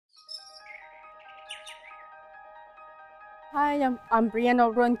Hi, I'm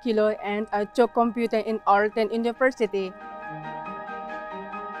Brianna and I took computer in Arden University.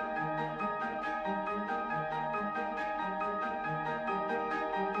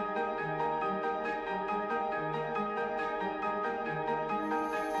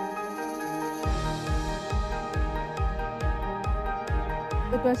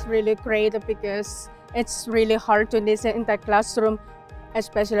 It was really great because it's really hard to listen in the classroom,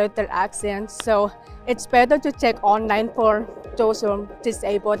 especially with their accents. So it's better to check online for those who are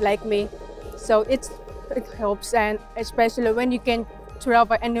disabled like me. So it helps, and especially when you can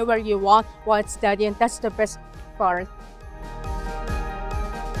travel anywhere you want while studying, that's the best part.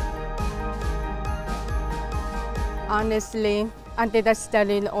 Honestly, until I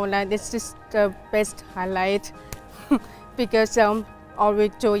studying online, it's just the best highlight because all we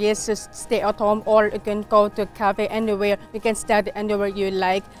do is just stay at home, or you can go to a cafe anywhere. You can study anywhere you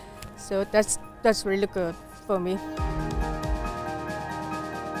like. So that's really good for me.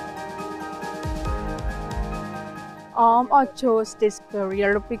 I chose this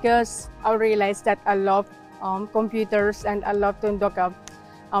career because I realized that I love computers and I love to look up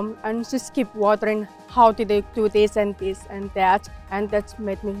and just keep wondering how did they do this and that, and that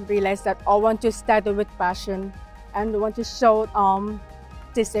made me realize that I want to study with passion and want to show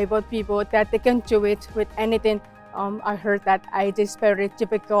disabled people that they can do it with anything. I heard that IT is very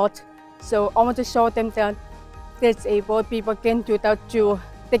difficult, so I want to show them that disabled people can do that too.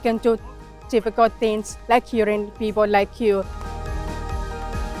 They can do difficult things like hearing people like you.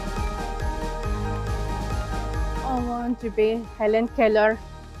 I want to be Helen Keller.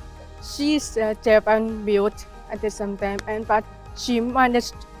 She's deaf and mute at the same time, but she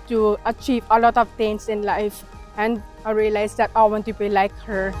managed to achieve a lot of things in life, and I realized that I want to be like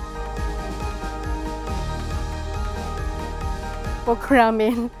her.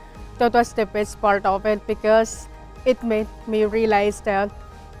 Programming, that was the best part of it because it made me realize that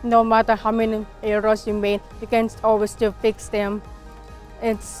no matter how many errors you made, you can always still fix them.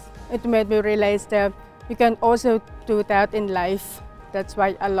 It made me realize that you can also do that in life. That's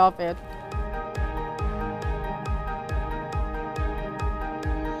why I love it.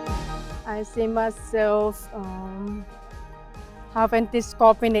 I see myself having this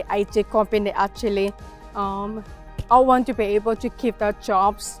company, IT company actually. I want to be able to keep the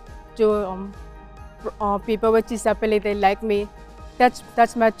jobs to people with disability like me.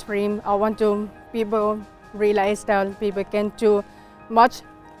 That's my dream. I want to people realize that people can do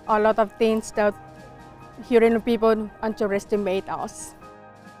a lot of things that hearing people underestimate us.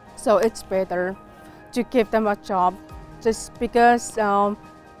 So it's better to give them a job, just because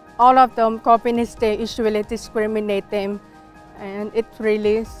all of them companies, they usually discriminate them, and it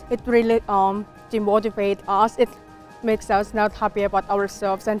really demotivates us. It makes us not happy about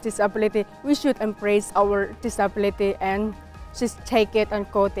ourselves and disability. We should embrace our disability and just take it and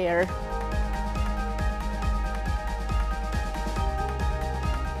go there.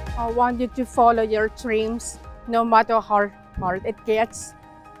 I want you to follow your dreams, no matter how hard it gets,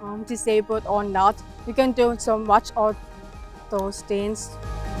 disabled or not. You can do so much of those things.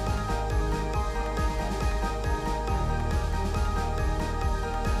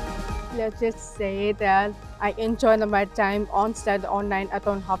 Let's just say that I enjoy my time on study online. I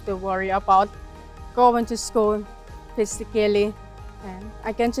don't have to worry about going to school physically, and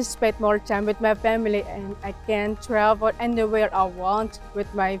I can just spend more time with my family, and I can travel anywhere I want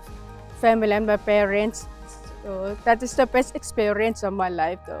with my family and my parents. So that is the best experience of my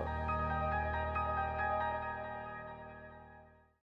life though.